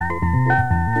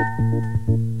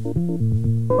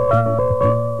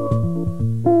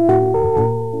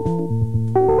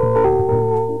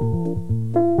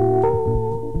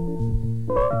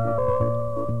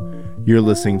You're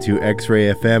listening to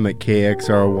X-Ray FM at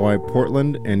KXRY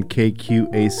Portland and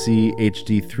KQAC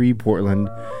HD3 Portland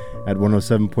at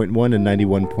 107.1 and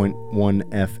 91.1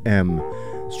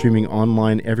 FM. Streaming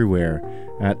online everywhere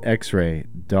at xray.fm.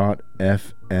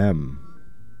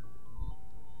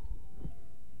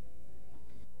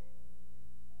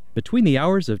 Between the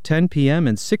hours of 10 p.m.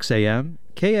 and 6 a.m.,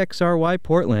 KXRY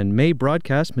Portland may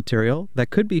broadcast material that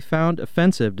could be found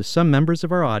offensive to some members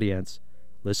of our audience.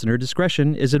 Listener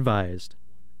discretion is advised.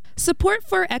 Support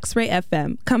for X-Ray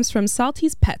FM comes from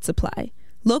Salty's Pet Supply,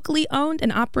 locally owned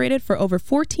and operated for over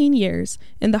 14 years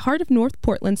in the heart of North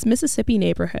Portland's Mississippi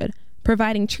neighborhood,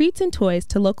 providing treats and toys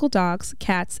to local dogs,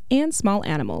 cats, and small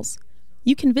animals.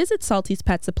 You can visit Salty's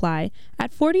Pet Supply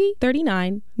at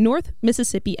 4039 North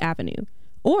Mississippi Avenue,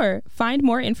 or find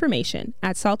more information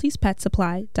at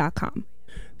saltyspetsupply.com.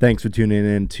 Thanks for tuning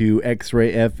in to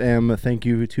X-Ray FM. Thank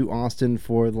you to Austin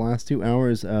for the last 2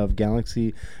 hours of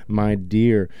Galaxy, My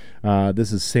Dear.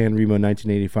 This is San Remo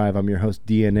 1985. I'm your host,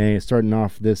 DNA. Starting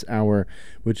off this hour,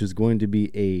 which is going to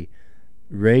be a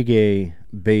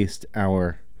reggae-based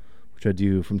hour, which I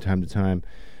do from time to time.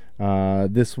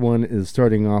 This one is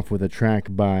starting off with a track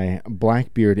by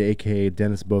Blackbeard, a.k.a.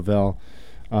 Dennis Bovell,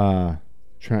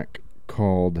 track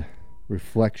called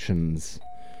Reflections,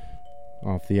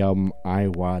 off the album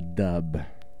Iowa Dub.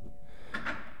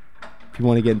 If you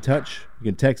want to get in touch, you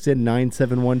can text in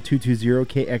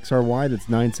 971-220-KXRY. That's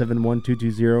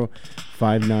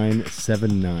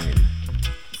 971-220-5979.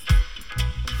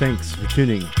 Thanks for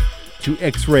tuning to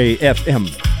X-Ray FM.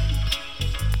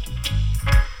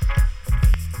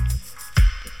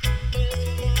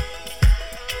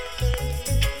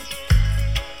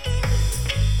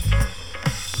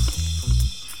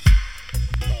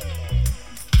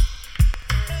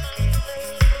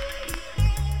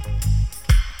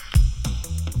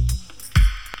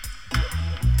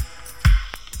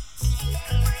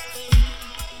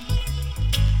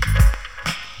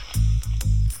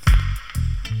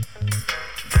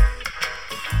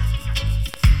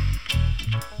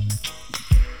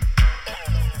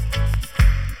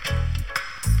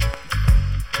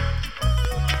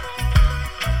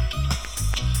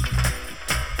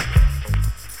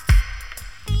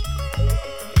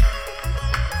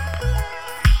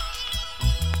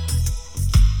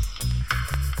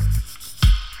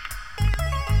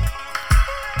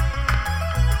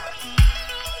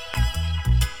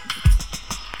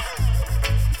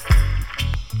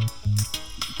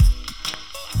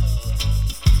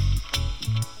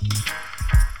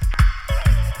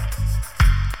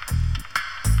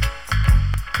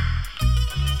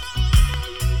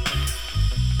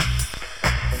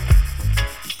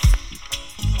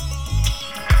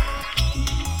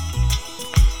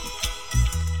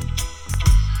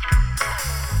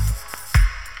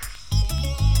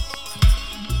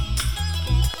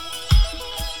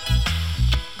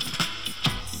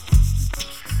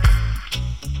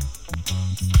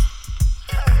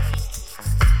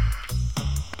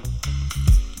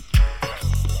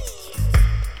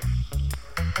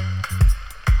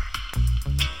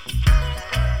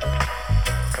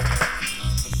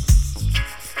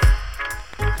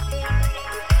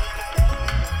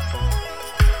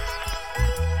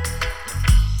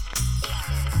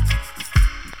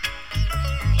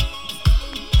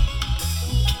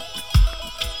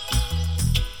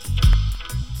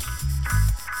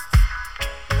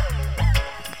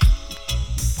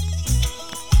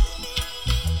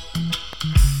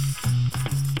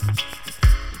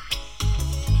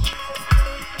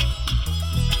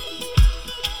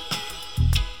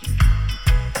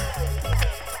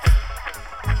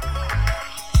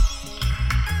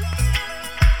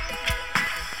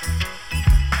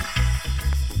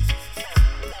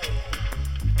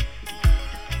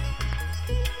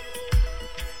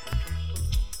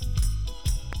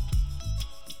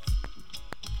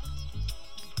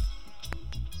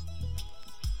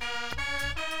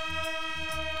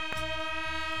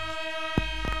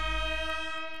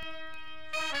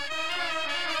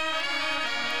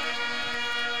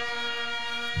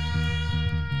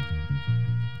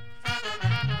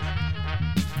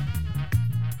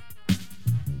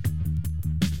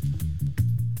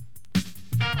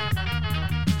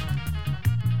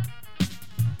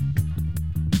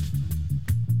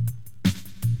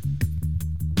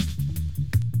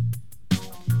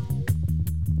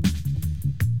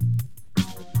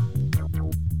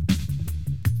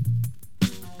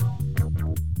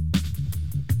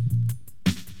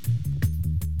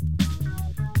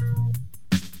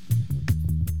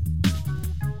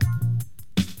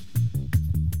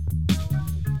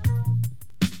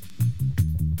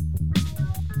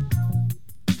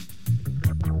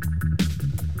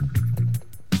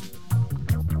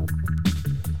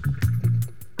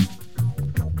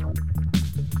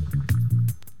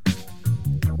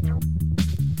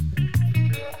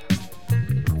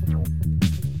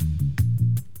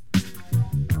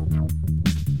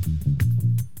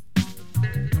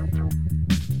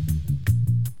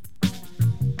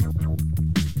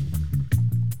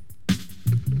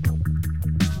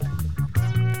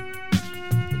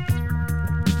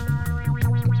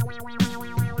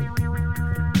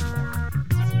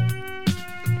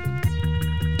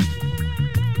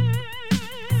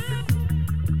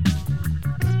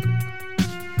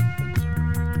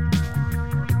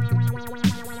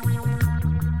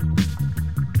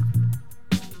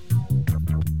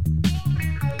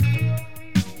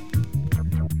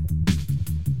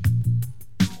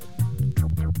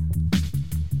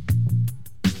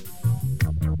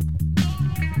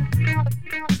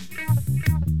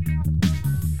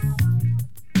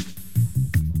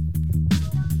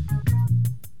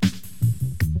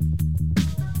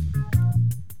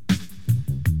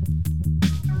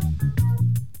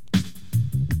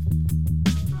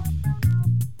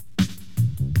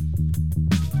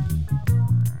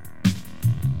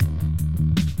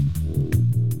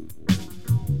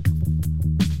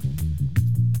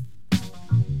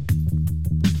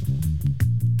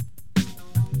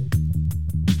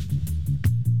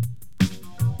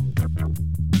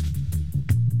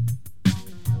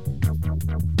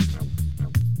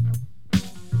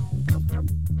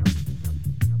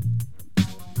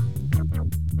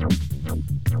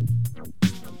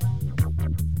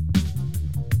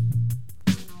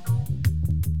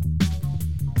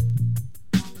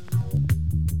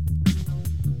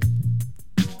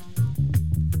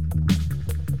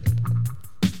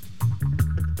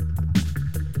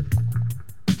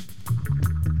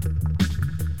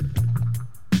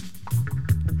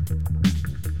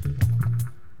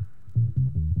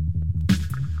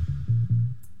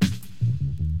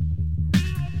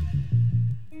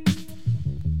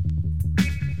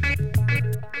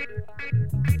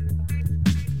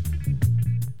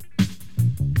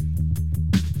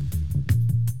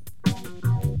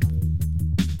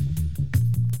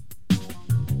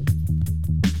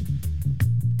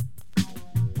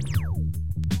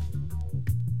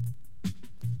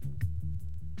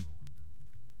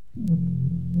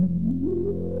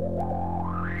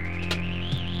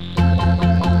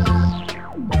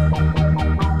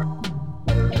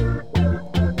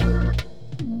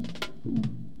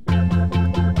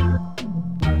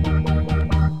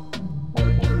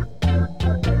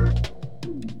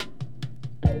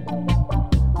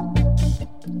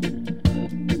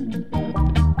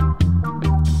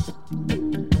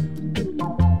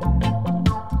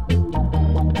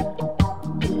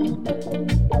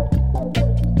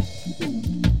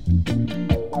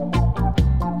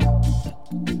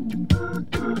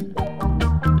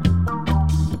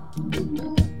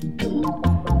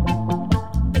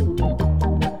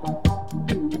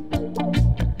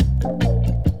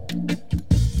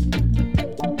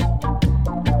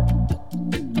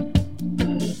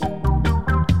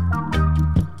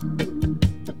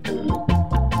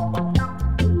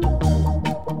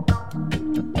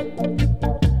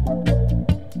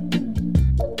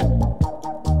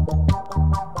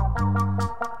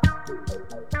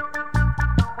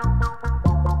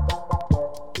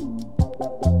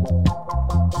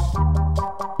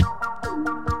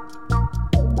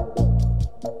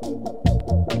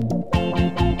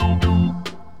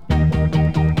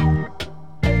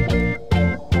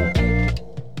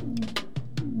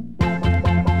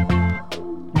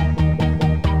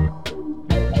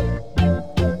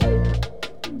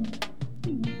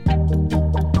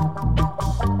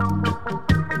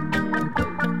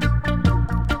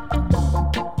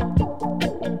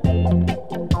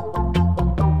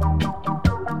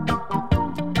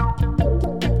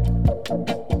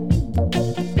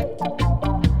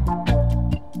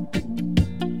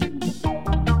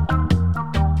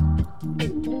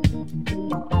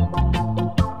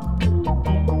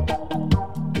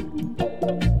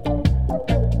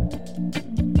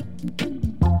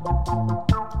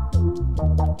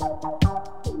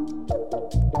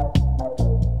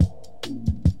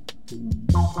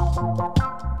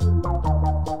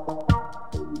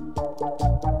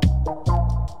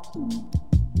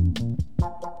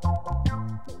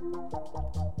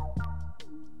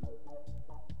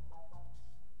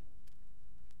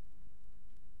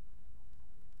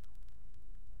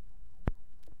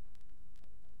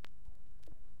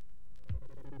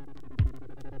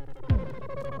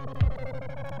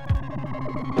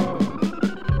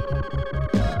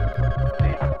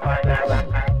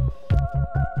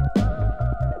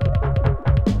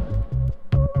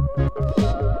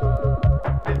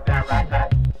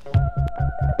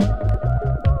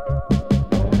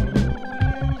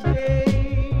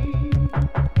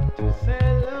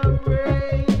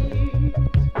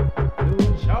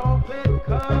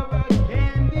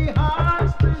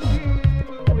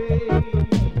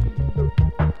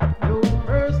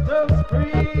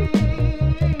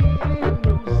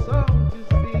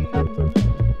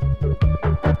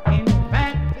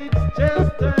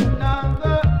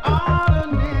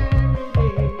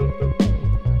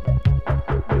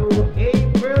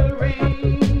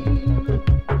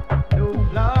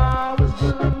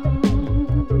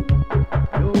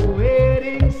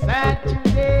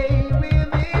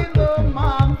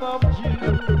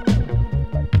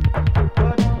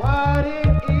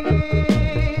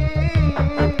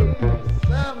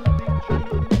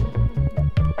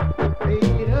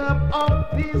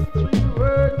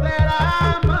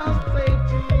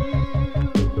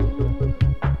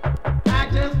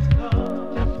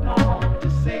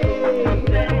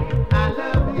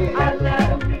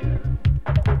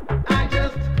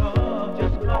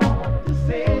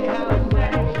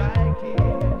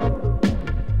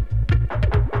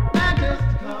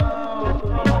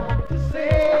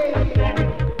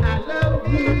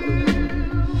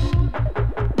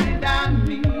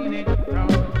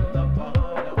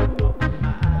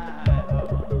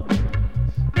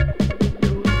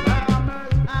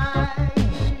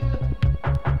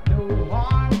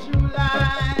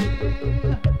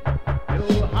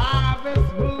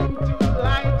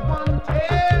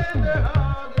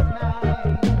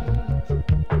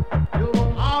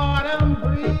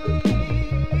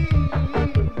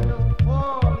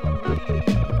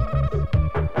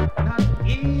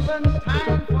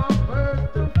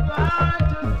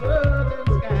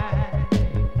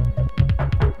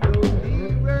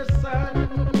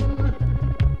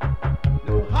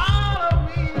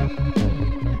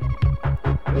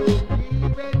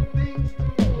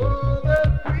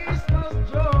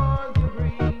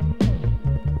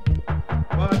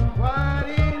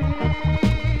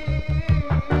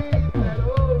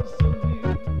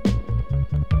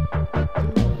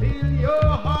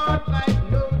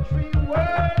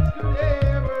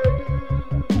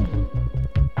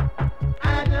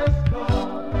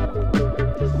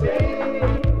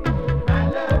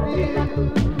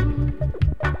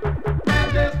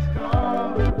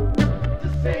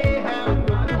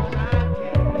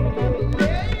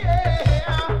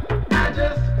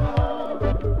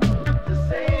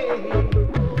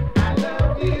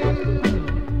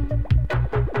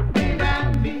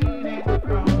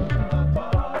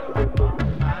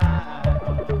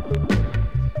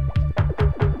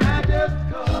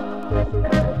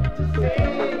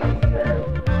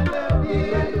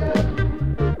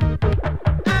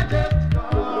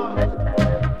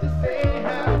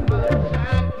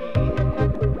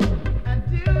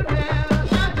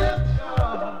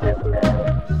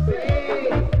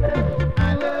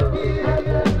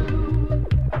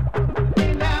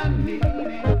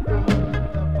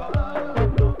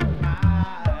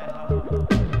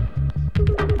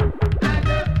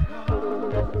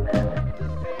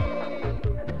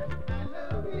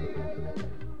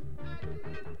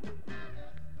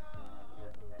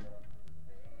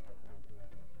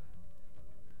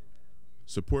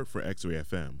 Support for X-Ray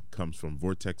FM comes from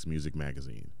Vortex Music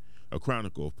Magazine, a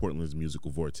chronicle of Portland's musical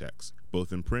vortex,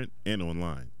 both in print and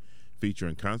online,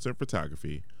 featuring concert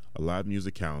photography, a live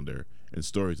music calendar, and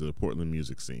stories of the Portland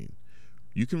music scene.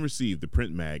 You can receive the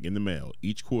print mag in the mail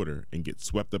each quarter and get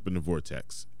swept up in the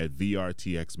vortex at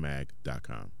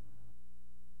vrtxmag.com.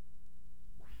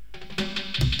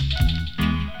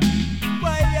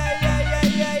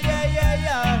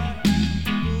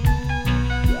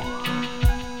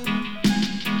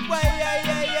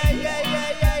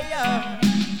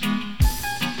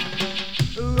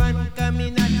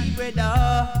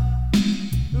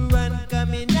 Run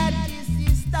coming at the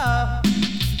sister.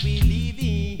 We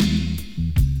living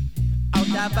out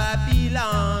of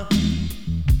Babylon.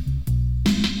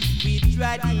 We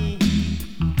treading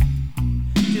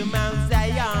to Mount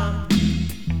Zion.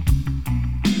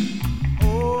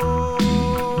 Oh,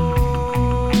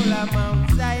 la Mount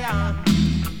Zion.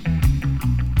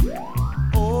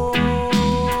 Oh,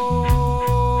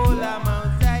 la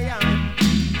Mount Zion.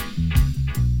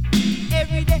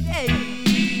 Every day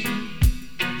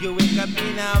you wake up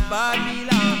in a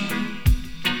Babylon.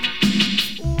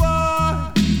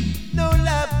 War, no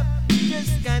love,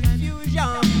 just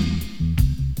confusion.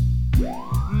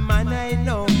 Man, I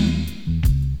know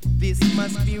this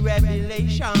must be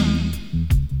revelation.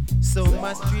 So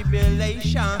much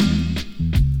tribulation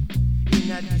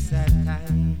in a this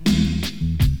time.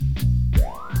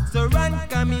 So run,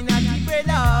 coming at the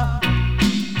brother.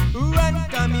 Run,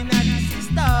 coming at the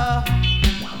sister.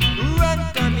 Run,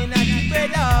 coming at the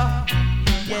brother.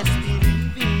 Yes, we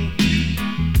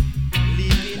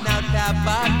living out of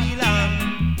Babylon.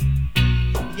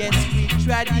 Yes, we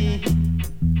treading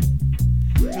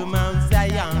to Mount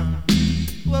Zion.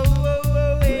 Whoa, whoa,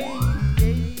 whoa, hey,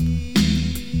 hey.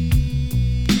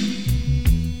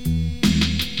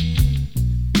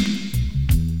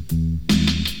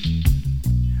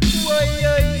 Whoa,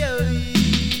 yo, yo,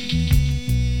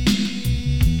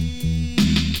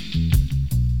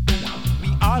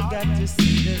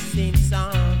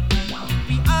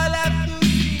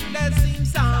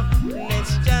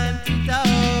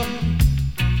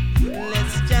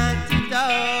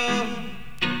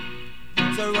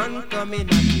 Run coming at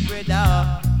the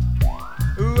brother.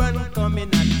 Run coming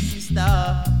at the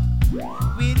sister.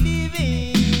 We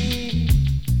living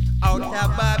out of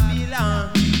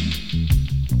Babylon.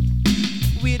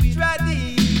 We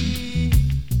trading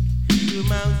to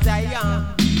Mount Zion.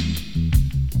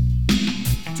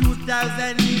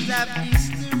 2,000 years of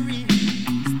history,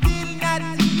 still not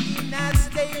in a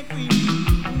slavery,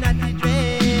 not the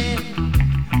dread.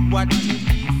 What to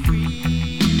be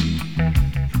free,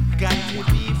 got to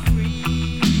be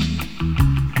free,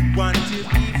 want to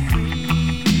be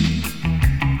free,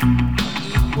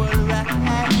 equal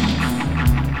rights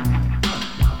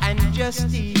and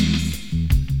justice,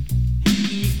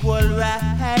 equal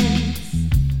rights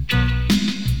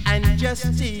and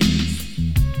justice.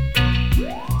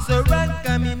 So run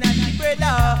coming at the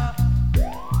brother,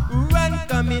 run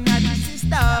coming at the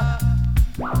sister,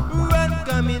 run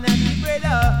coming at the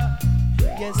brother.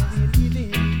 Yes, we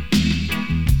living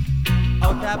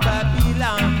out of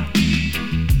Babylon.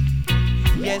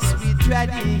 Yes, we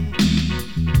treading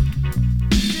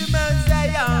to Mount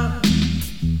Zion,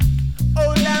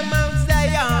 old Mount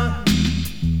Zion.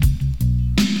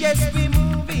 Yes, we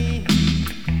moving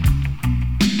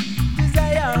to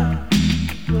Zion.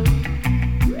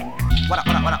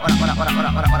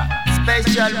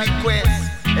 Special request.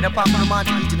 In a pack of man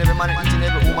to each and every man and each and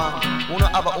every woman. Who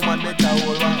don't have a woman better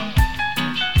hold one.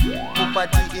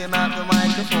 Pupati him at the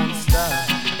microphone star.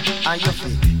 And you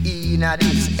feel inna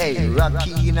this, hey,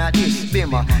 Rocky inna this,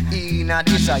 Bimmer inna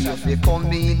this, and you feel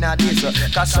come inna this.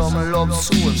 Cause some love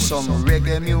soul, some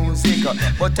reggae music.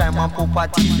 But time and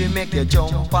Pupati fi make you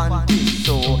jump on this.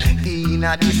 So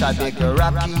inna this, I beg you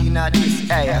Rocky inna this,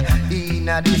 hey,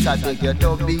 inna this, I beg you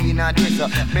Dubby inna this.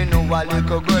 Me know a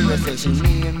little girl we say she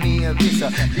name me a this.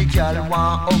 The girl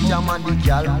want up jam and the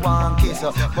girl want kiss.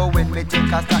 But when me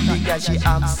take a start, the girl she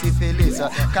am syphilis.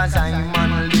 Cause I'm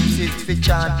on lips it fi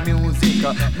chant music.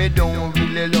 Me don't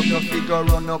really love your figure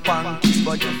run up and kiss.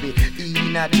 But you fi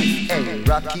inna this, hey,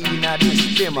 Rocky inna this,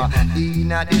 Bimmer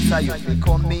inna this, you fi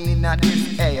come inna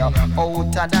this, hey. Out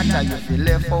of that, you fi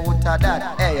left out of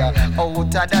that, hey. Out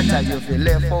of that, you fi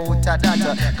left out of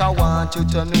that. Cause want you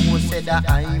to know say that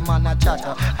I'm on a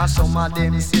chatter. And some of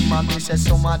them say mommy say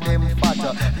some of them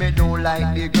fatter. Me don't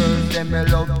like the girls, them me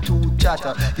love to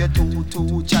chatter. You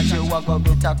too chat, you a go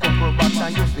get a couple bucks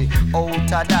and you fi out of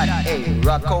that, hey.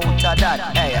 Rock out of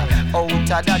that, hey. Out of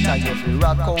that, you fi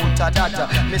rock out of that.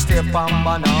 Me step on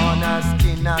banana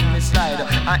skin and me slide.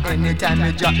 And anytime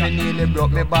me drop me nearly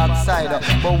broke me backside.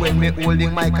 But when me hold the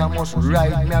mic I must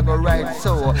ride, me I go ride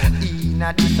so.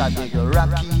 Inna this I beg you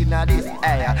Rocky inna this,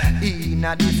 hey.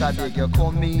 Inna this I beg you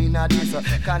come inna this.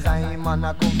 Cause I'm on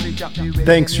a complete jump.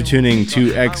 Thanks for tuning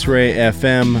to X-Ray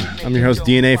FM. I'm your host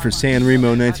DNA for San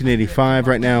Remo 1985.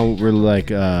 Right now we're like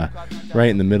right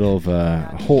in the middle of a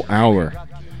whole hour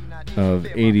of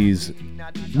 80s,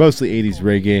 mostly 80s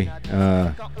reggae,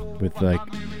 with like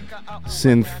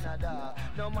synth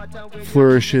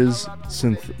flourishes,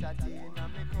 synth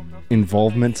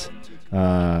involvement,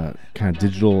 kind of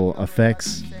digital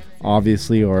effects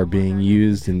obviously are being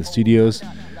used in the studios.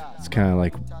 It's kind of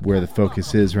like where the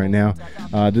focus is right now.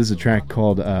 This is a track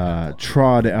called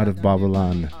Trod Out of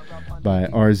Babylon by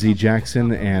RZ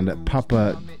Jackson and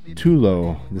Papa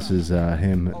Tulo. This is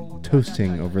him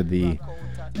toasting over the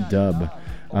dub.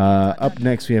 Up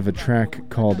next we have a track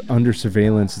called Under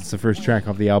Surveillance. It's the first track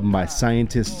off the album by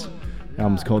Scientists. The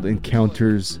album's called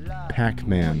Encounters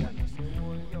Pac-Man.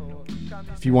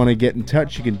 If you want to get in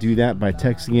touch, you can do that by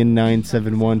texting in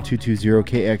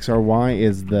 971-220-KXRY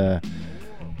is the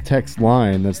text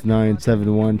line. That's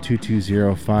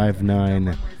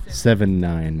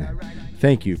 971-220-5979.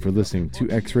 Thank you for listening to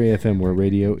X-Ray FM, where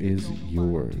radio is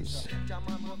yours.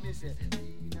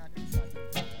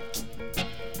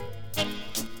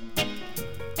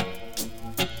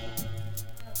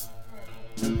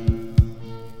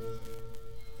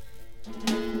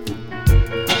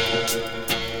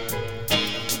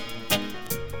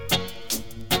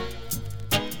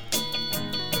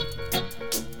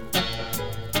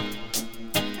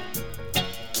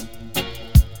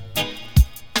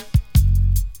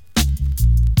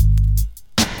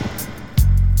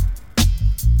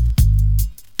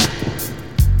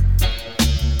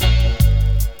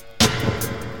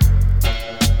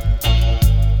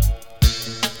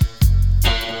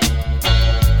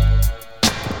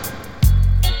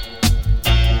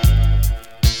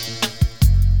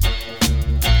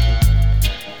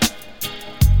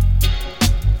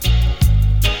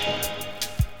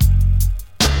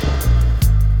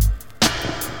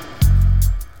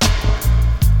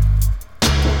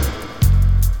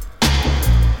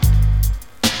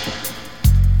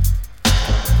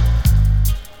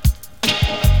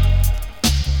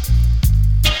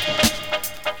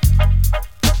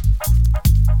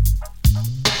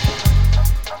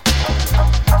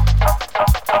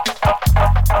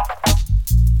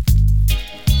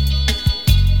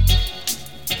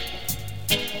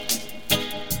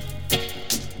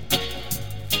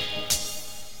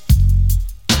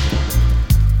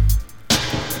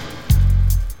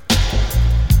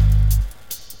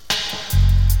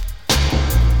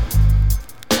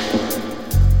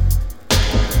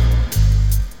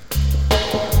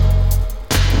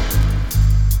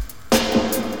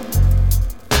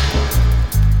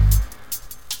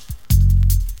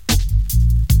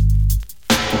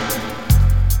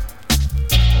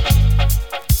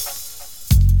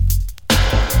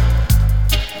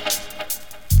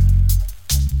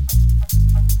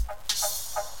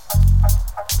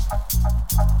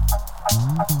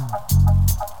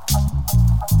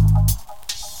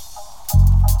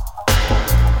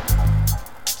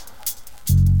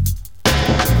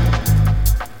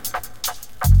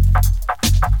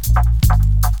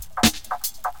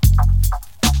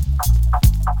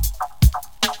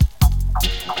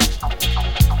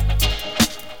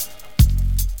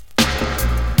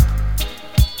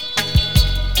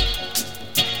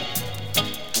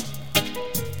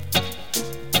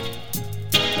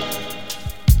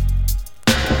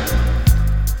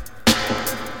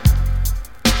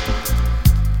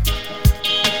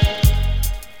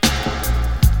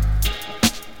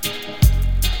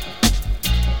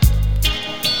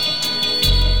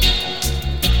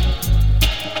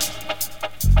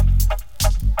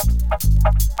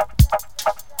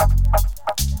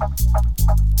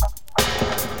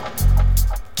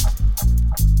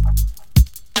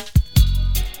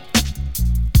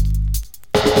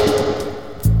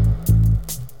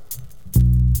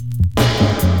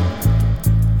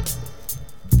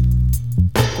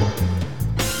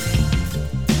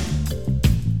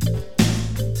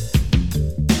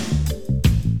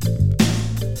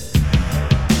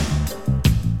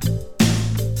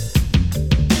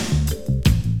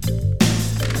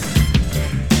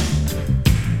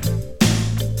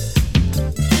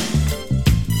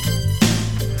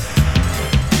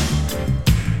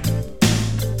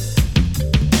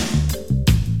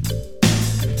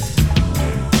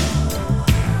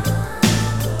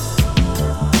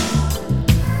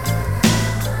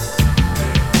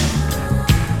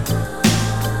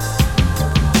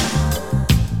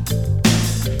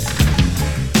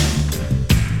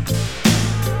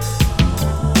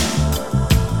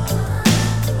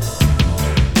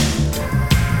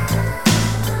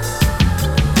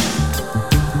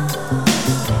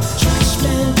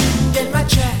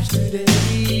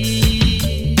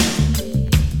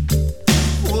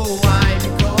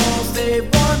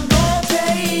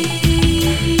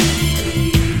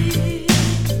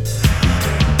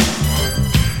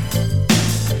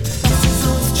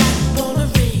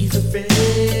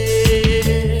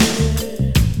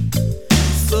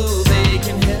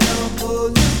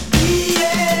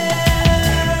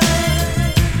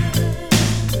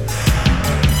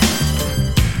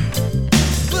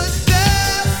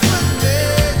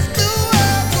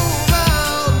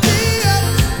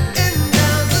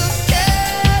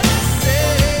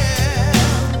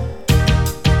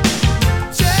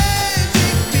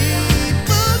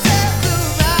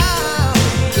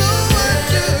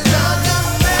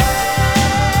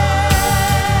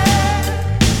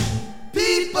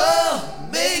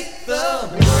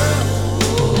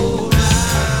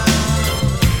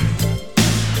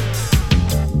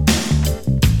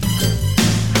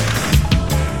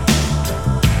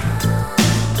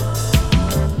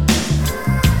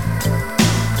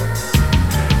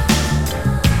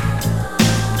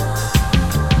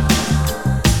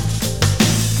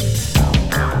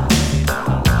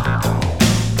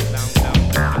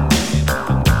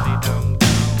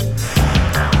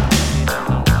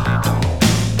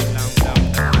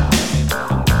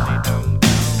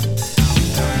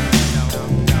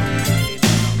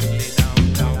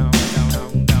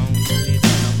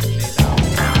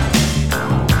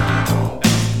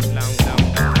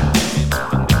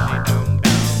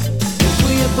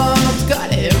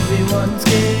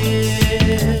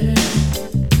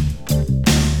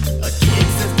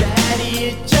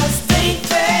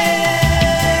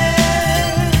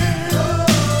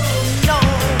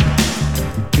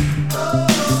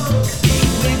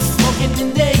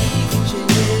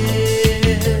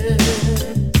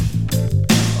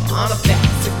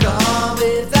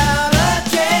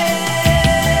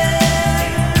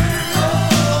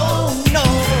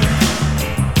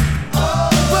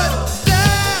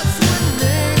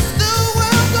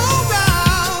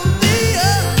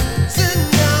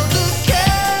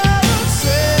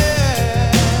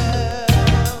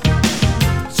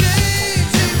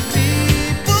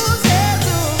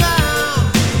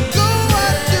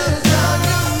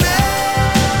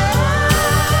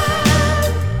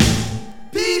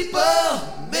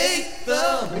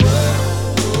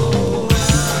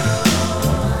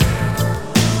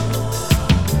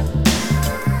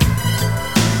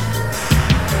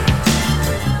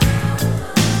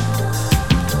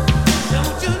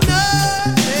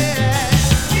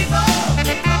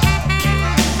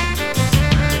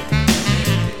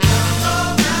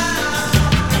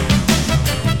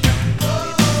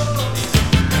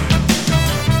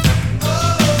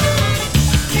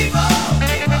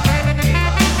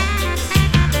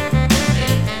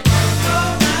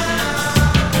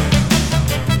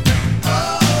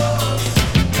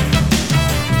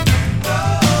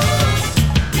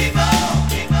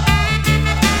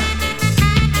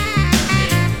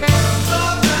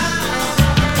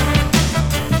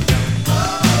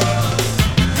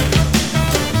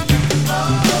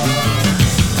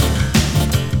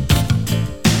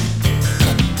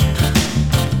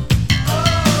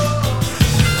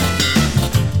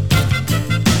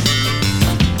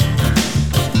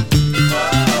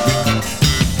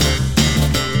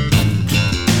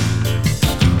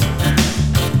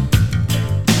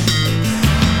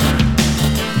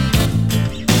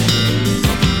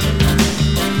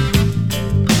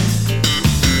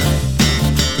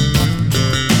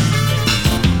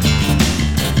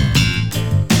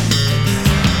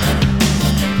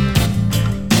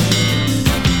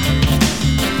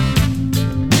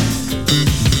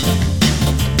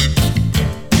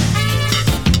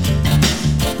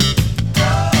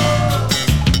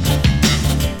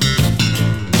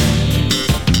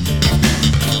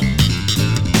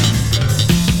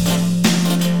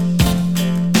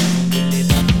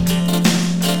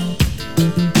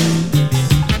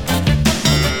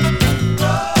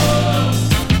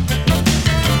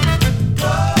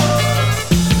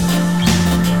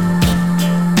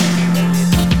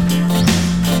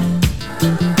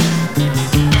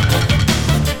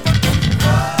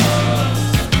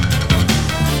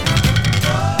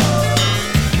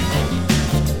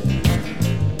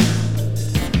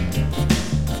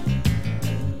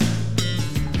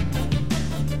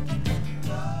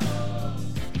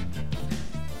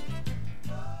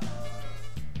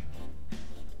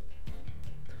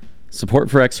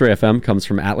 Support for X-Ray FM comes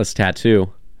from Atlas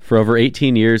Tattoo. For over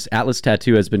 18 years, Atlas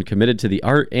Tattoo has been committed to the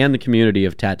art and the community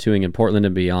of tattooing in Portland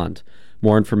and beyond.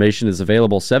 More information is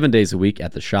available 7 days a week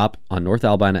at the shop on North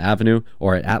Albina Avenue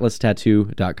or at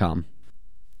atlastattoo.com.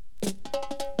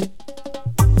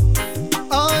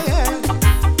 Oh yeah,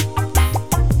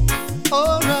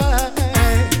 all right.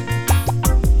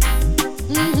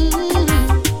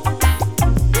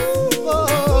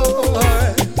 Oh,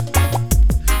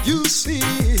 you see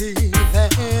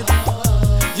that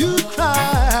you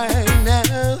cry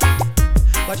now,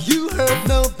 but you hurt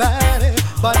nobody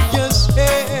but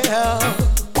yourself.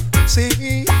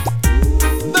 See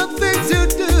the things you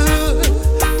do,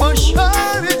 for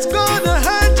sure it's gonna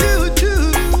hurt you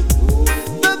too.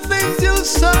 The things you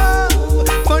saw,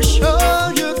 for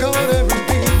sure you're gonna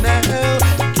repeat now.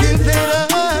 Give it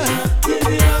up, give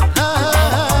it up.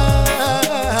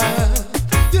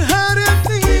 You hurting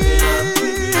me.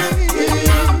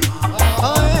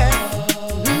 Oh yeah.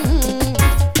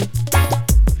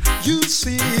 You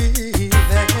see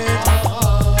that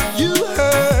you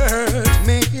hurt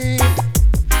me.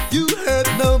 You hurt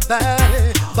nobody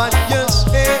but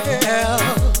yourself.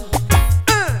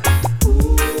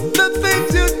 The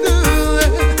things you do,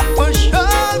 for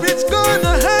sure it's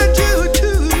gonna hurt you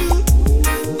too.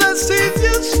 The seeds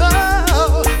you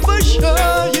sow, for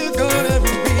sure you're gonna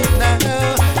reap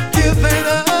now. Give it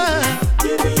up.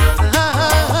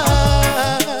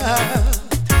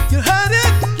 You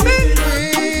hurting me.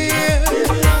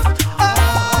 Oh,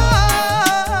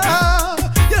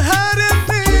 you hurting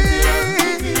me.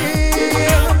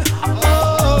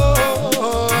 Oh,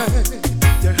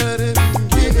 you hurting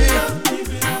me.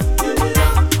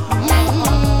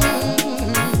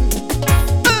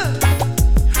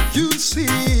 You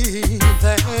see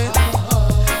that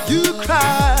you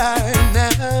cry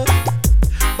now,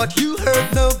 but you hurt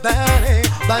nobody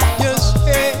but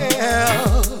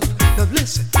yourself. Now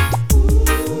listen,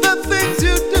 the things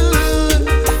you do,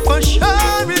 for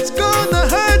sure it's gonna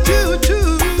hurt you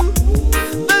too.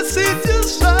 The seeds you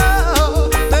sow,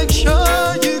 make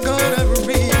sure you're gonna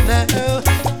reap now.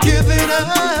 Give it up.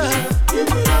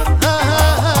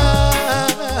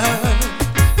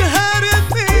 You hurting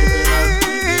me.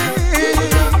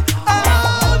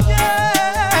 Oh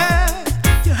yeah,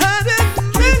 you hurting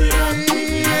me.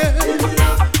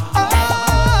 Oh,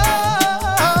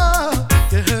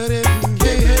 you hurting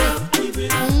me.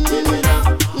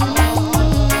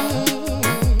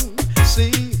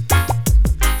 See,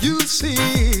 you see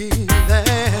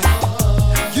that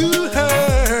you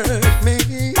hurt me,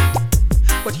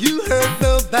 but you hurt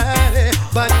nobody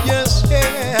but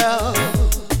yourself.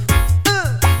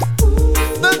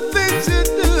 The things you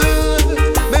do,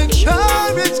 make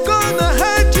sure it's gonna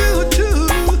hurt you too.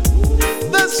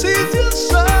 The seeds you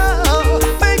sow,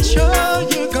 make sure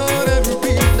you're gonna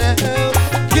reap now.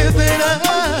 Give it up.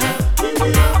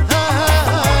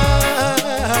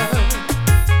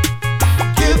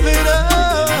 Give it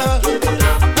up.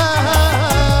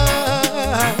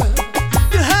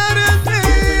 You hurting me.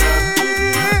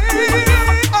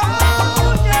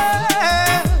 Oh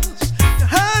yes, you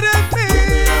hurting me.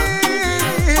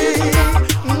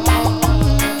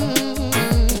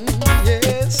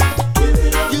 Yes,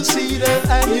 you see that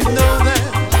and you know that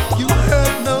you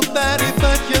hurt nobody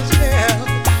but yourself.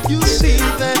 You see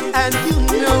that and you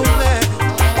know that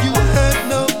you hurt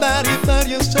nobody but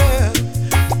yourself.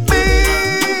 Me,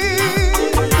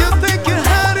 you think you're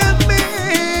hurting me.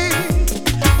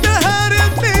 You're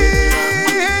hurting me.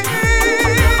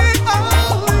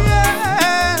 Oh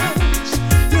yes,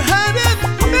 you're hurting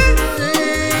me.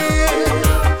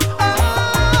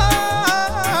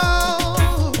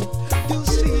 Oh, you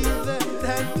see that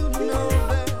and you know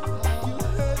that you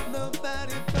hurt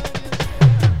nobody but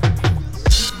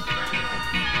yourself.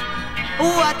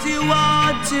 What you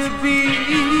want to be,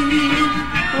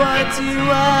 what you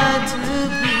want to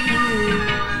be.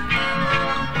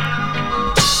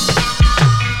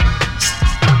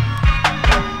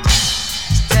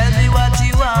 Tell me what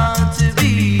you want to be.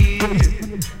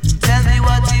 Tell me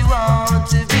what you want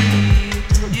to be.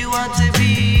 You want to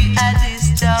be a disc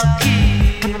jockey.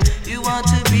 You want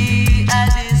to be a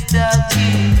disc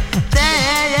jockey.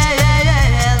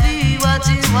 Tell me what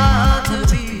you want to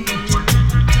be.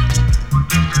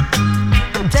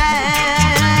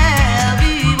 Tell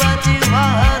me what you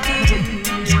want to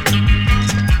be.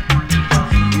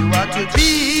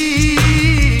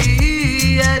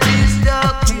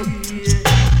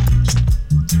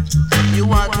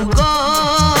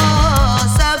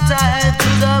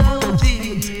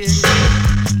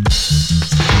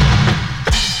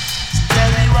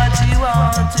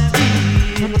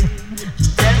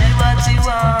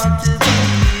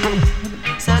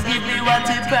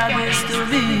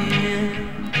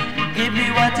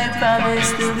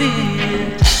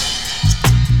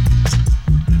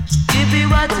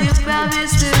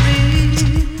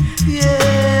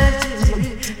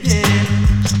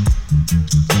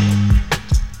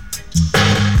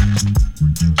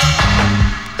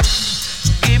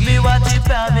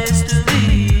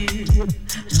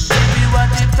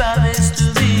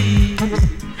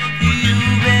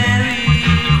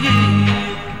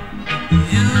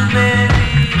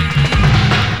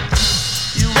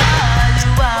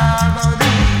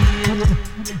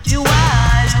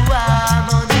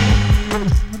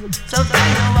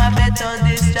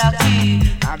 this jockey.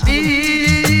 I be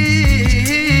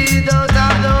don't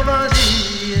have nobody.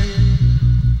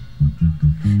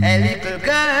 A little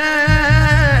girl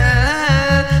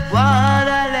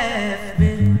wanna left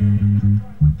me.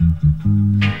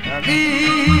 I be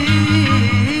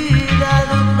don't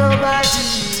have nobody.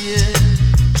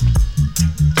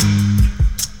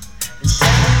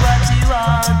 Tell me what you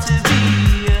want to be.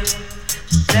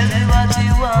 Tell me what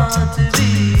you want to be.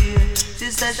 She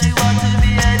said she want to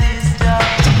be a disc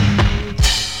jockey.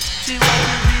 She want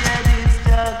to be a disc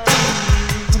jockey.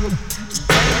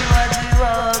 Tell me what you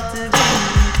want to be.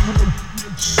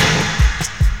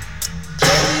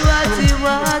 Tell me what you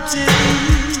want to be.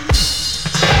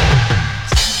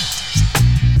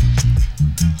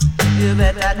 You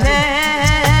better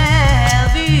tell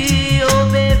me, oh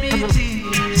baby G.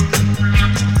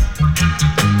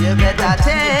 You better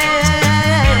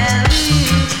tell me,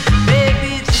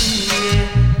 baby G.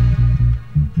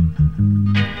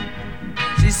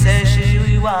 She says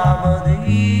she want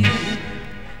money.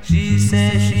 She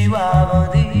says she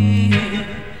want money.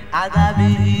 I got me,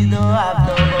 don't have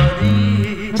no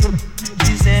money.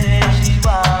 She says she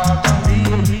want money.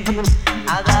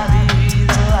 I got me,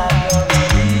 don't have no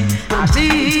money. I be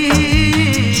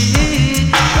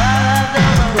don't have no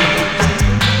money.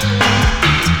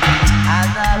 I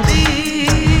got me,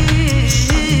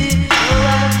 don't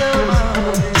have no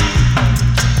money.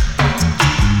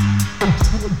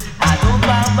 I don't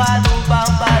bamba,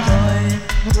 boy.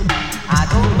 I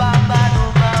don't bamba,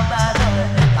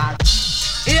 boy.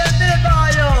 Here to the boy,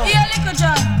 yo. Here, little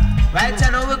John. Right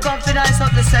now we come to nice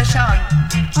up the session.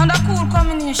 On the cool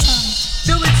combination.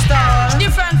 Do it, star.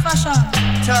 Different fashion.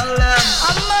 Tell them.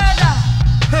 A murder.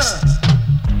 Huh.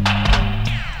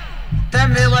 Tell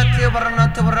me what you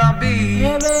want to be.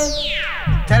 Yeah,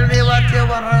 babe. Tell me what you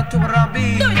want to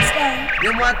be. Do it, style.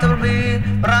 You want to be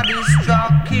a disc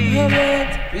jockey. Yeah,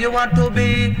 babe. You want to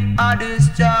be a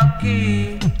disc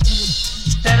jockey.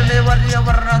 Tell me what you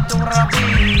want to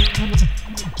be.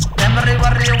 Tell me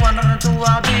what you want to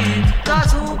be.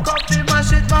 Cause who copy my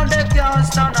shit man, they can't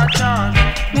stand a chance.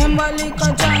 Remember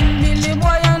little John, Billy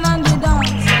Boy and the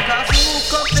dance. Cause who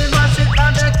copy my shit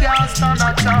man, they can't stand a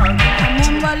chance.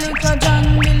 Remember little John,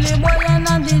 Billy Boy and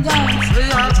the dance. We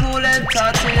are cool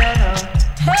entertainer.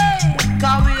 Hey,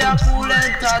 Cause we are cool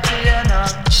entertainer.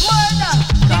 murder.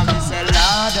 Cause we say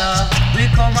louder, we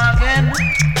come again.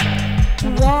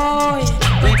 Boy,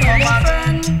 We tell come your back.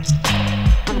 friend.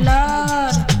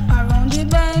 Lord, around the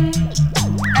bend.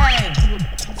 Hey,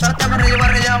 so tell me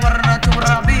what you want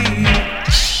to be.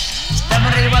 Tell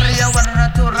me what you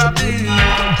want to be.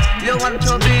 You want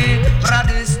to be a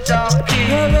disc jockey.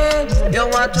 Yeah, babe. You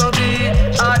want to be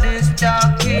a disc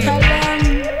jockey. Tell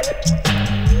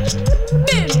them.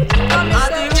 Bill, come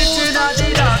And the rich in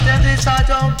the dance, then this a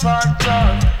jump and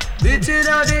trance. Rich in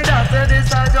the dance, then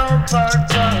this a jump and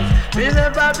trance.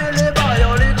 Remember Billy Boy,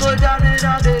 only good John in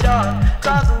the dance.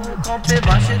 Cause who come to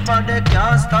my shit man, they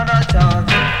can't stand a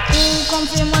chance. Who come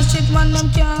for my shit man, them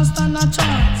can't stand a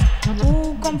chance.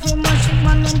 Who come for my shit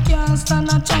man, them can't stand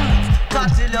a chance.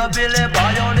 Cause till you Billy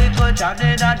Boy, only good John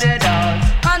in the dance.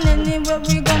 And anywhere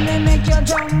we go, me make you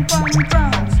jump and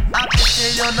prance. I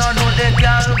pity you don't know the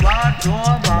girl want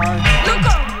romance.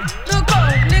 Look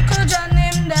out, little John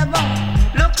him the bow.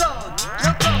 Look out,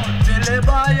 Billy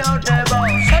Boy out there bow.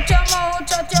 Shut your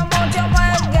mouth, your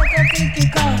mind get a ticky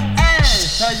car. Hey,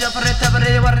 so you for it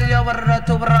every where you want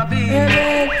to be. Yeah,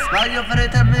 babe. Now you for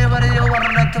it every where you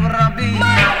want to be.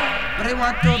 But you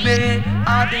want to be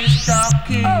a disc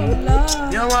jockey. Oh,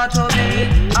 Lord. You want to be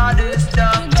a disc You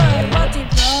jockey. got a body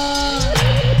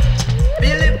blood.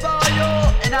 Billy Boy, you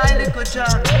in a little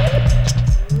John.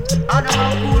 And a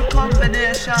cool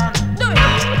combination. Do it.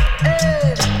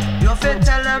 Hey, you fit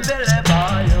tell them Billy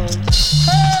Boy, you.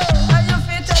 Hey, how you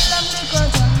feel tell them little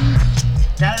John?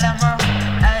 Tell them,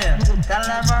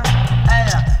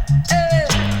 hey,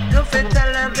 you fit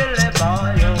tell them Billy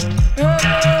Boy, you. Yeah,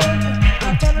 babe.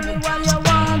 I tell me what you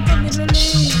want to be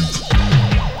believe.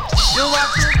 You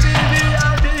want to be a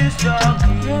disc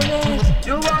jockey. Yeah, babe.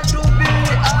 You want to be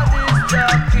a disc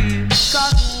jockey.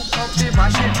 Cause who come to my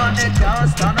shit man, they can't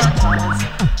stand a chance.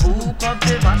 Who come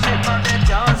to my shit man, they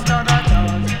can't stand a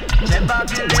chance. Remember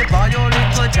Billy Boy, you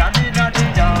little John in the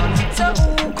dance. So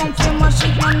who come for my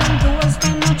shit man, them do us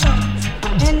stand a chance.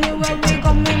 Anywhere we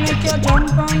go, me make you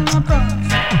jump and a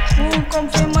prance. Who come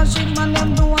for my shit man,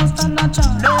 them do us stand a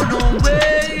chance. No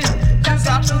way. Just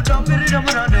have to dump it in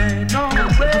the day. No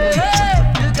way.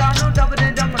 Hey. You got no dump it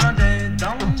in the day.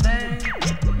 Don't they?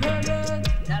 Yeah,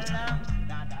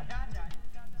 babe.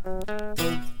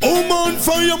 Oh man,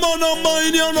 fireman, I'm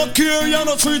mine, you no care, you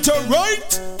no treat her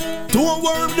right. Don't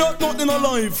worry about nothing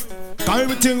alive.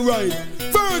 Everything right.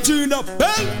 Virgin up,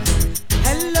 bell.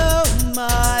 Hello,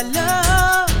 my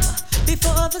love.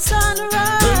 Before the sun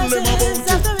rises,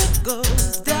 after it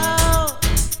goes down.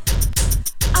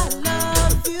 I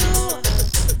love you.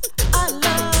 I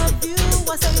love you.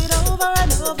 I say it over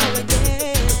and over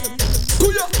again.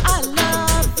 I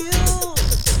love you.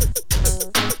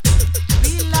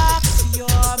 Relax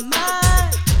your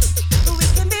mind. We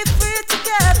can be free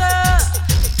together.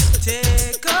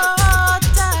 Take our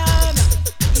time.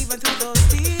 Even through those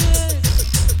tears,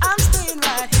 I'm staying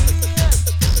right here.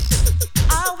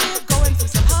 We're going through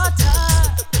some hard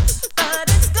times, but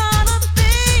it's gonna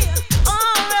be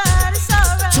alright. It's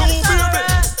alright. It's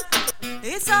alright.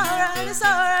 It's alright. It's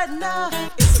alright now.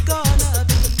 It's gonna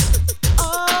be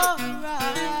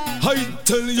alright. I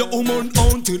tell you, woman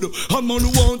haunted, a man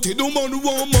wanted, woman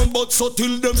want man, but so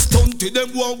till them stunted, them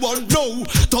want no,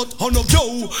 that on of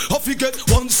yo. I forget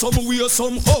one somewhere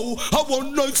somehow. A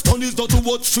one night stand is not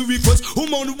what she request.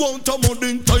 Woman want a man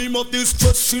in time of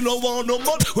distress. She no want a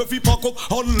man where we pack up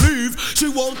and leave. She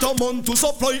want a man to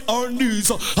supply her needs.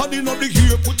 And in the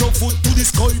ear, put your foot to the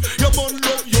sky. Your man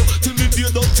love you till the day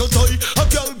that you die. A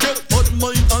girl get bad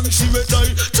mind and she will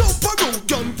die. Jump around,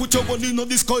 girl, put your one in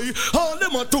the sky. All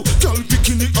them a do, girl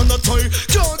bikini and a tie.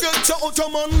 Can't get you out, a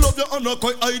man love you and a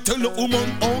cry. I tell you, woman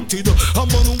haunted, a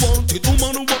man wanted,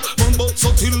 woman want man, but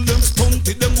so till them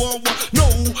stunted, them want no,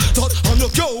 that and a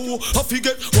go. I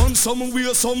forget one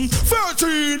somewhere, some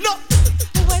 13.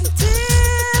 When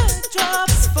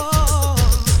teardrops fall,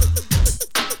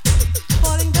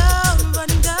 falling down,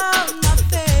 running down my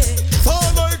face.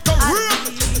 Fall like a I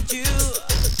rain. need you,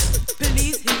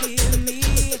 please hear me.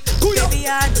 Baby, I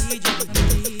need you to be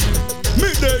Me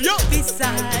there, yeah.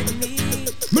 beside me.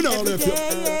 Me now Every left you.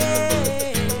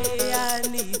 day I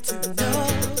need to know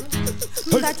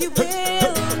that you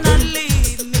will not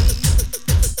leave me.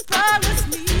 Promise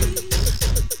me,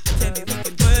 tell me we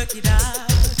can work it out.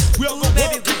 We are Ooh, gonna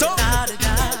baby, work it out. without a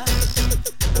doubt.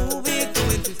 Ooh, we're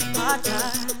going through some hard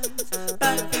times,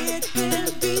 but it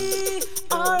will be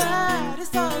alright.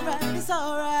 It's alright. It's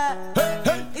alright. Hey,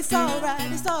 hey. It's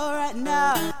alright. It's alright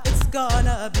now. It's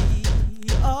gonna be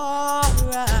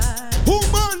alright.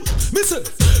 Woman, me say,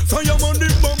 fireman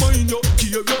in my mind, you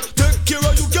care you. Take care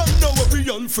of you, girl, now worry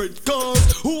and fret.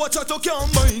 Cause who watch out, you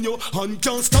can't mind you. And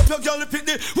can't stop your girl, pick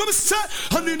the, what me say?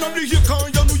 And in on the here,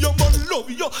 can you know your man love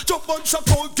you. Jump and shock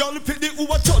out, girl, pick the, who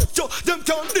watch out you. Them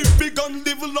can't live big and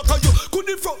live like a you.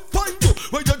 Couldn't front find you,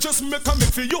 where you just make a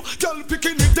make for you. Girl,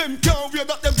 picking it, them can't wear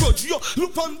that, them grudge you.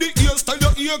 Look on the hairstyle,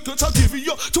 your haircuts are give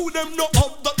you. To them no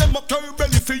up, that them a carry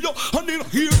belly for you. And in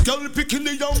here, girl, picking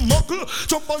the young muckle.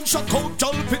 Jump and shock out,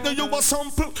 girl, pick the, you a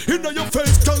sample. In your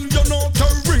face, girl, you know the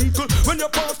wrinkle. When you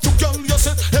pass to girl, you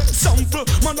set example.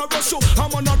 Man, I rush you,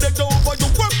 I'm on a dead over you.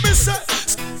 When me say,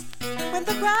 When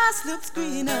the grass looks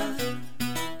greener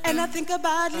and I think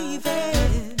about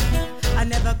leaving, I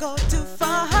never go too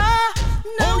far. No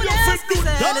Oh, you less fit to do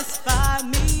that? satisfy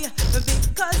me,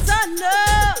 because I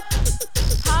know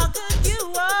how good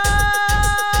you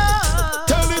are.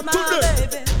 Tell it my to them.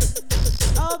 baby.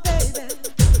 Oh baby,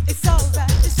 it's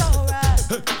alright, it's alright.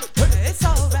 It's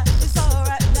alright, it's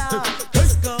alright now.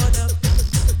 It's gonna be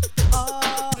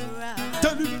alright.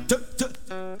 tell it.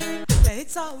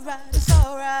 It's alright, it's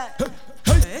alright.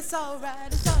 It's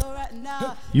alright, it's alright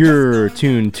now. You're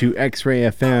tuned to X-Ray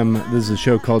FM. This is a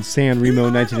show called San Remo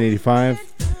 1985.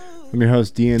 I'm your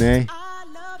host, DNA.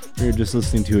 You're just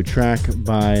listening to a track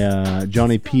by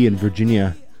Johnny P. in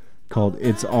Virginia called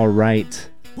It's Alright.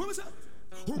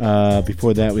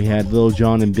 Before that, we had Lil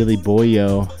Jon and Billy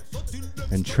Boyo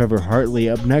and Trevor Hartley.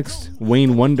 Up next,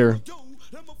 Wayne Wonder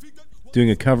doing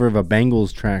a cover of a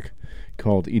Bangles track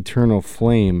called Eternal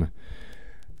Flame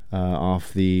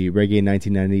off the Reggae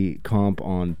 1990 comp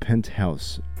on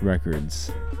Penthouse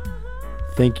Records.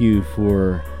 Thank you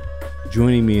for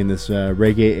joining me in this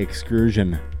reggae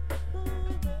excursion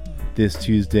this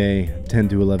Tuesday, 10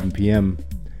 to 11 p.m.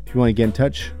 If you want to get in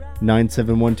touch,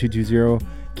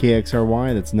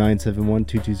 971-220-KXRY. That's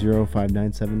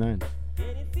 971-220-5979.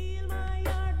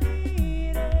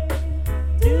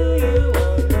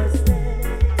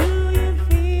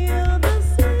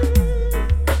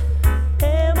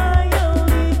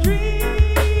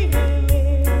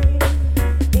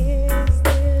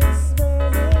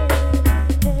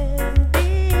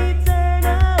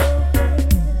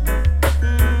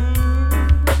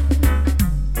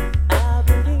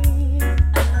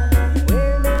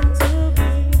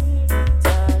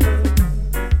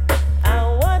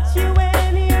 What you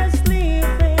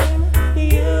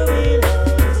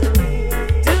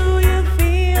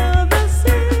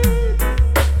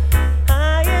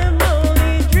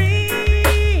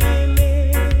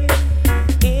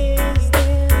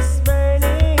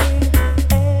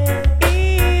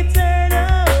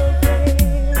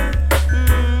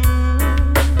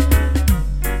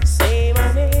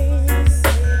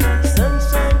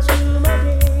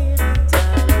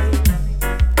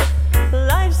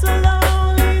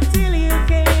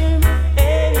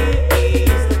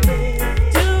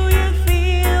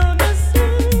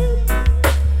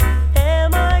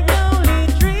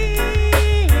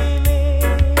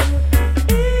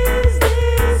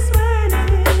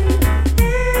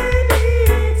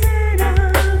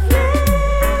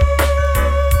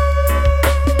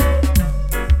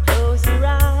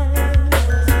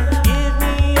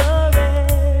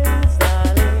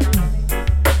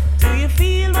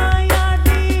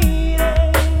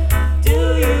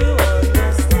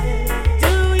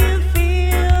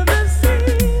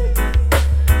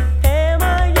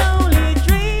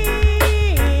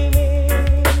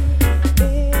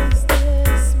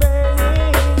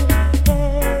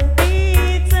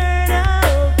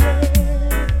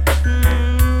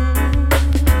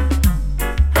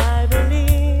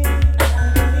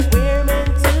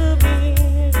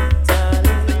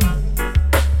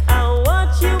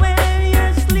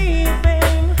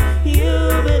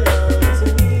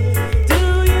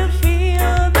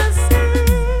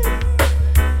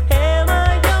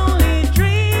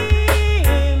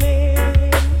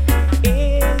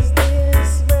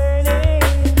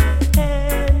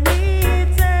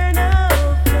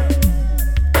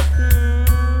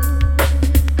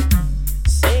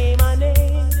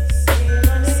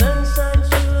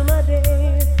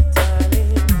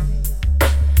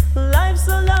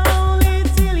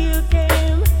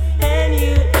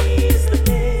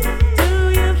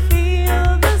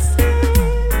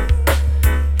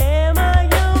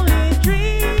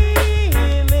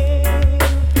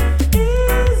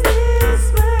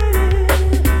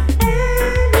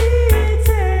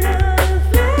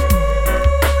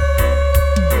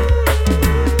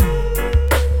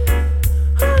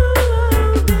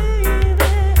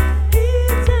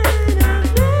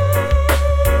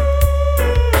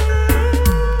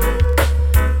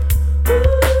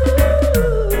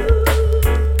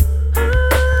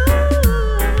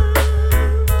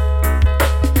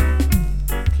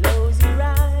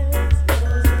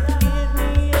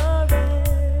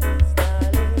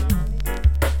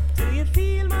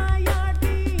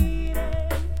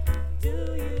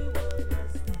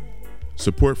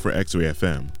Support for X-Ray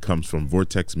FM comes from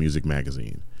Vortex Music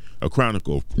Magazine, a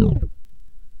chronicle.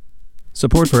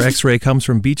 Support for X-Ray comes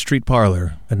from Beach Street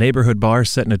Parlor, a neighborhood bar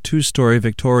set in a 2-story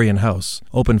Victorian house.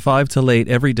 Open 5 till 8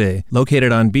 every day,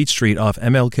 located on Beach Street off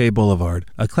MLK Boulevard.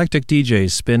 Eclectic DJs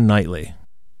spin nightly.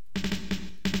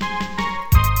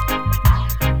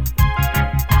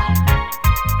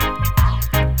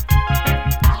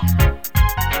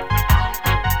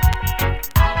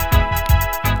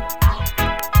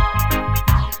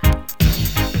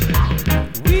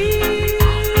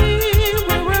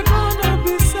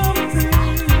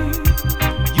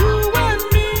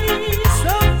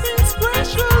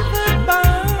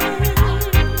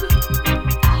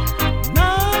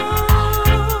 Now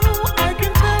I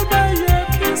can tell by your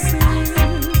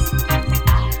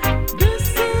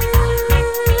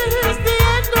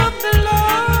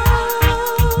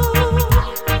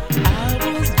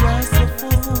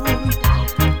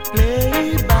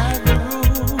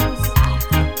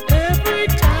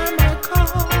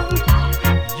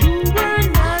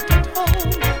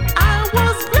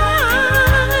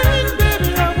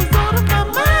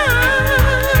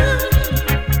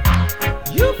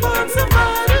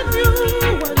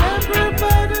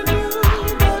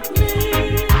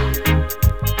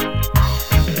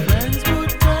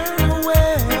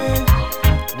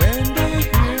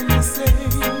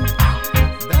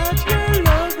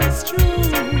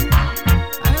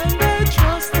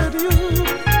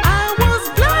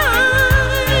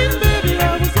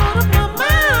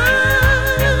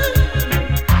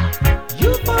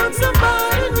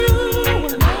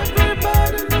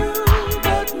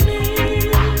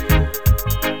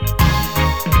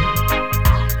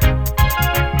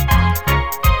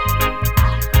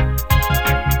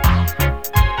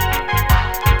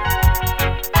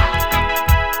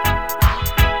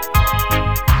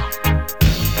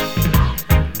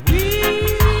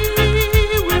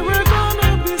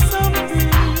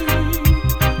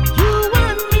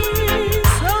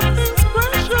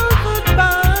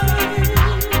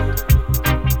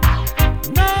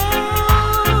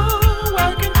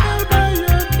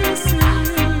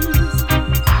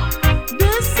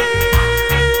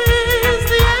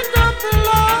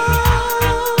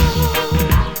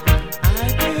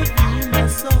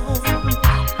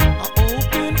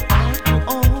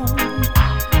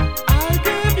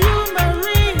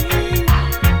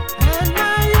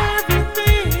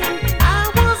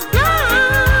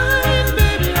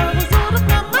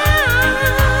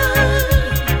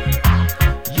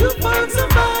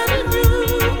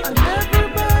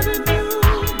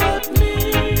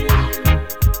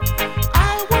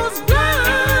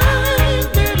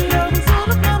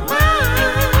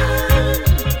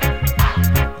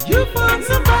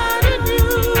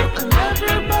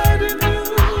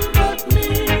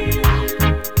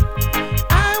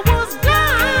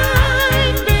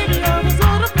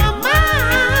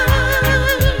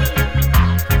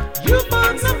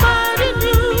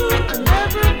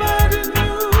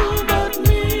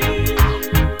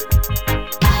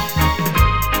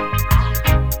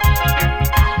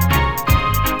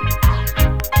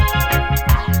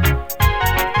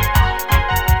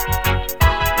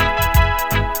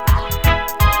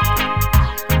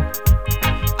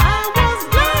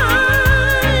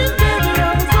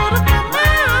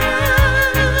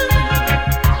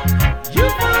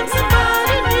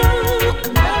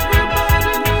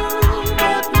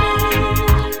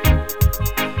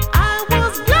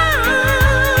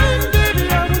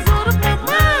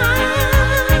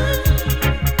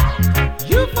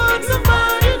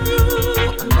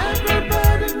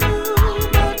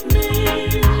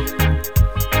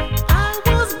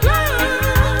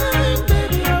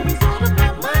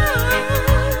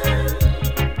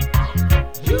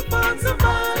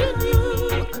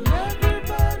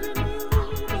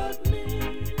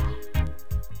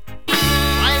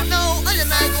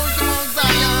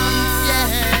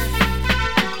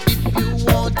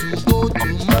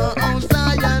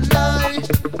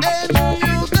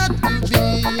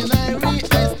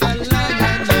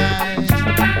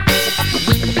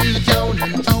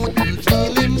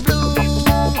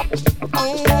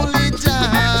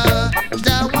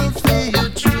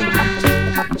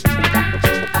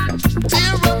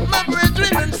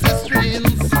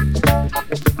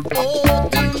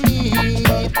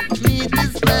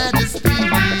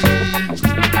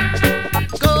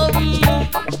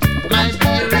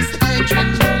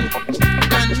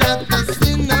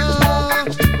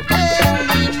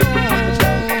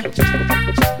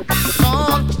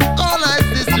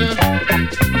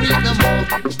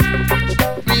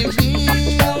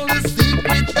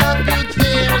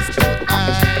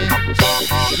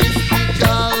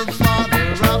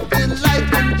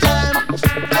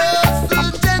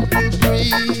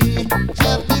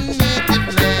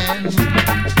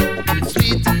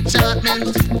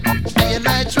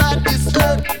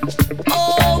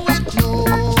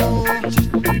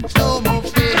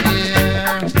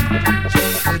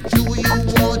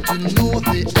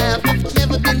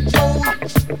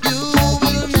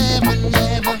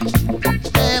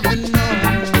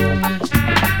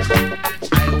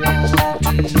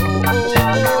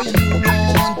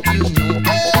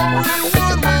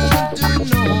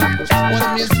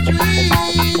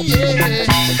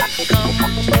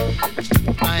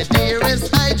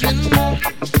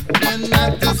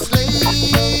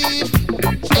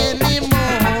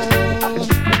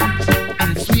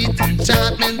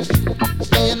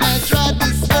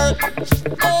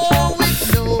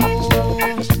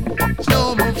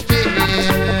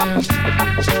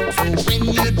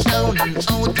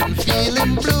out and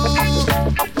feeling blue,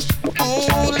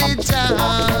 only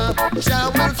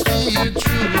Jah will see you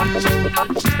through.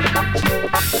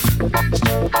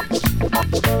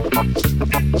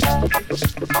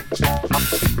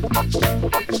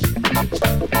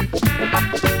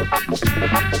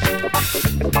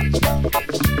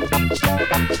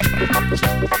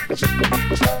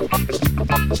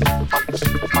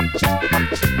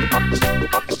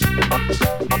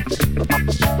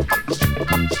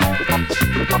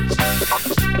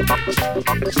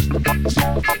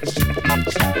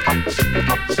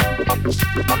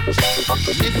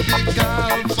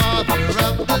 Mystical Father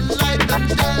of the light and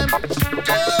time,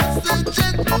 just the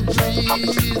gentle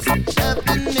breeze of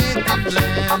the native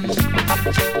land.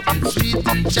 In sweet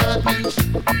enchantment,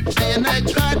 then I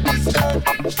tried this earth.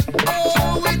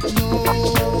 Oh, with no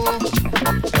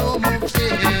more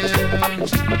fear.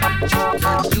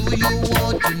 Do you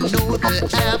want to know the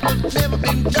half of never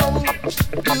been told?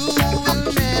 You will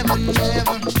never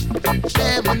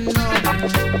know.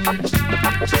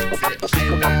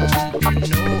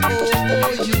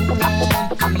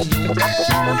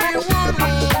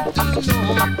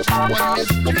 One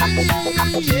mystery,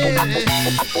 yeah.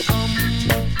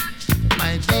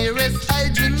 My dearest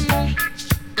Adrian,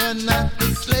 you're not the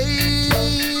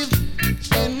slave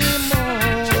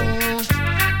anymore.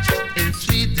 In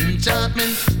sweet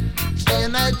enchantment,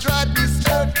 and I trod this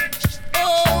earth,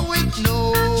 oh, with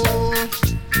no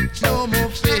more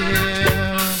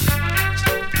fear.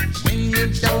 When you're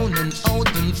down and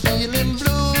out and feeling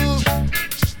blue,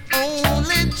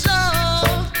 only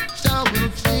Jah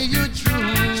will see you through.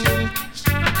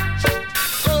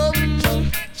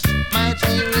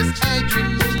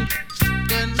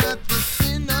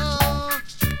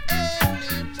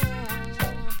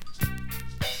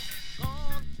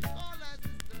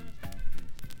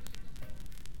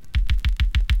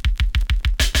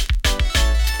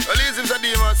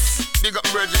 Big up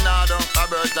Virgin Nardo,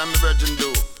 Albert and my Virgin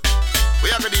do. We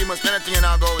have a demons, anything in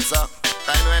our goals, sir.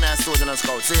 I know when I stood in a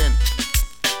scout, saying,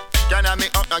 can you me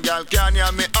out, no girl, can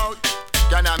you me out?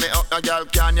 Can you me out, no girl,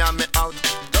 can you me out?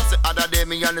 Just the other day,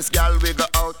 me and this girl, we go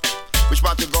out. Which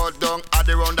part to go down at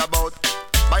the roundabout?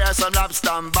 Buy her some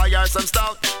lobster and buy her some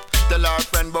stout. Tell her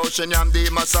friend about she am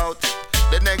demons out.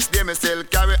 The next day, me still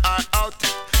carry her out.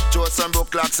 Show some broke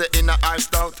clocks, say in a her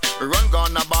stout. Run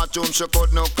gone a bathroom, she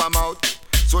could not come out.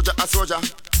 Soldier a soldier,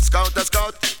 scout a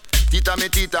scout. Tita me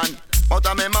titan, out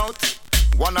of me mouth.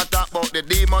 Wanna talk about the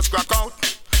demons crack out.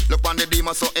 Look on the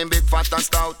demons so in big fat and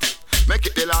stout. Make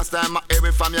it the last time I hear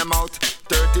it from your mouth.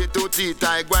 32 teeth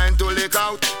I going to lick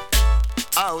out.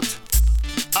 Out,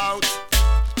 out,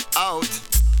 out,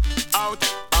 out,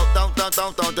 out, out,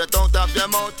 out, out, out of your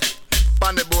mouth.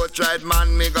 On the boat ride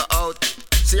man me go out.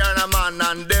 See her a man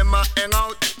and them a hang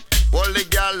out. Hold the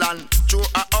girl and chew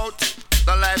her out.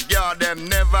 The lifeguard them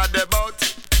never debout.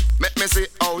 Make me see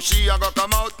how she a go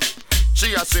come out.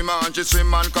 She a swim and she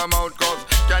swim and come out. Cause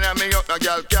can you me out, the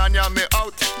girl, can you me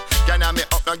out? Can you me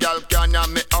out, the girl, can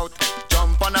you me out?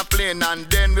 Jump on a plane and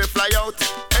then we fly out.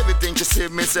 Everything she see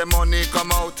me say money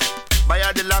come out. Buy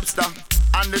her the lobster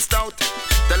and the stout.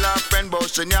 Tell her friend about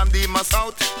she am the mass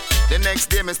out. The next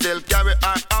day me still carry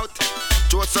her out.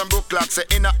 Throw some brook clocks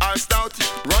in a her stout.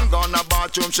 Run gone a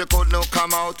bathroom she could not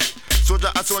come out.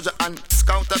 Soldier a soldier and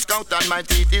scout a scout. And my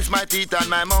teeth is my teeth and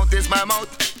my mouth is my mouth.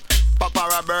 Papa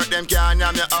Robert them can't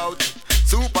yam you out.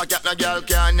 Super cat no girl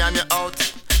can't yam you out.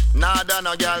 Nada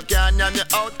no girl can't yam you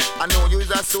out. I know you's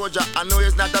a soldier, I know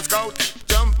you's not a scout.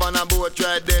 Jump on a boat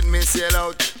ride then me sail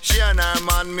out. She and her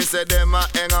man me say them a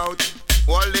hang out.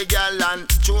 Hold the girl and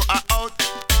chew her out.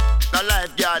 The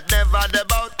lifeguard never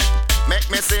debout. Make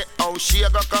me see how she a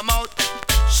go come out.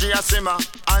 She a swimmer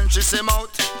and she swim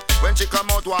out. When she come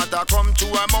out, water come to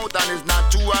her mouth. And it's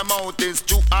not to her mouth, it's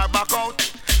to her back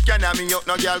out. Can you me out,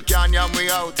 no girl, can you me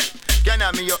out? Can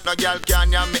you me out, no girl,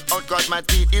 can you me out? Cause my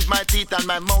teeth is my teeth and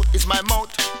my mouth is my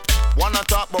mouth. Wanna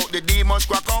talk about the demons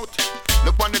crack out?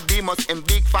 Look on the demons in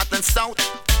big, fat and stout.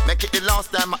 Make it the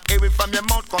last time I hear it from your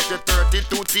mouth. Cause the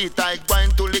 32 teeth I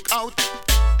going to lick out.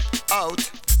 Out,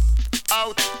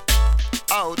 out,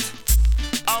 out,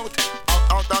 out,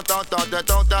 out, out,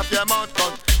 out, out of your mouth.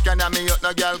 Cause can you me out,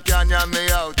 no girl, can you me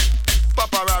out?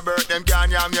 Papa Robert, them can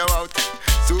yam you out.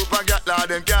 Super cat lad,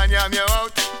 them can yam you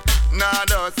out. Nah,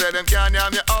 don't say them can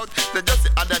yam you out. They just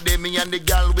the other day, me and the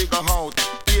girl we go out.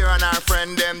 Here and our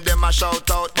friend, them a shout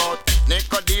out. But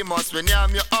Nicodemus, we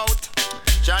yam you out.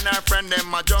 John, our friend,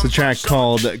 them a jump. It's a track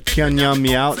called Can Yum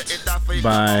Me Out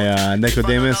by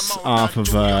Nicodemus off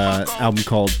of an album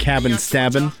called Cabin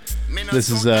Stabbin'. This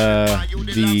is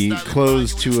the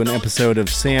close to an episode of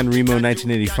San Remo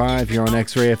 1985 here on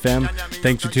X-Ray FM.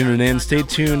 Thanks for tuning in. Stay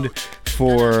tuned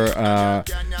for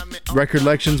Record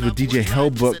Lections with DJ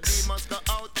Hellbooks.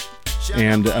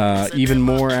 And even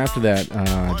more after that,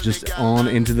 just on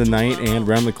into the night and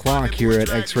round the clock here at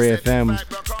X-Ray FM.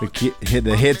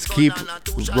 The hits keep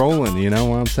rolling, you know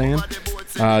what I'm saying?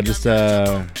 Just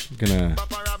gonna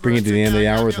bring it to the end of the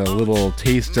hour with a little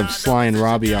taste of Sly and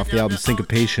Robbie off the album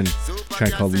Syncopation, a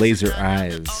track called Laser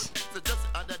Eyes.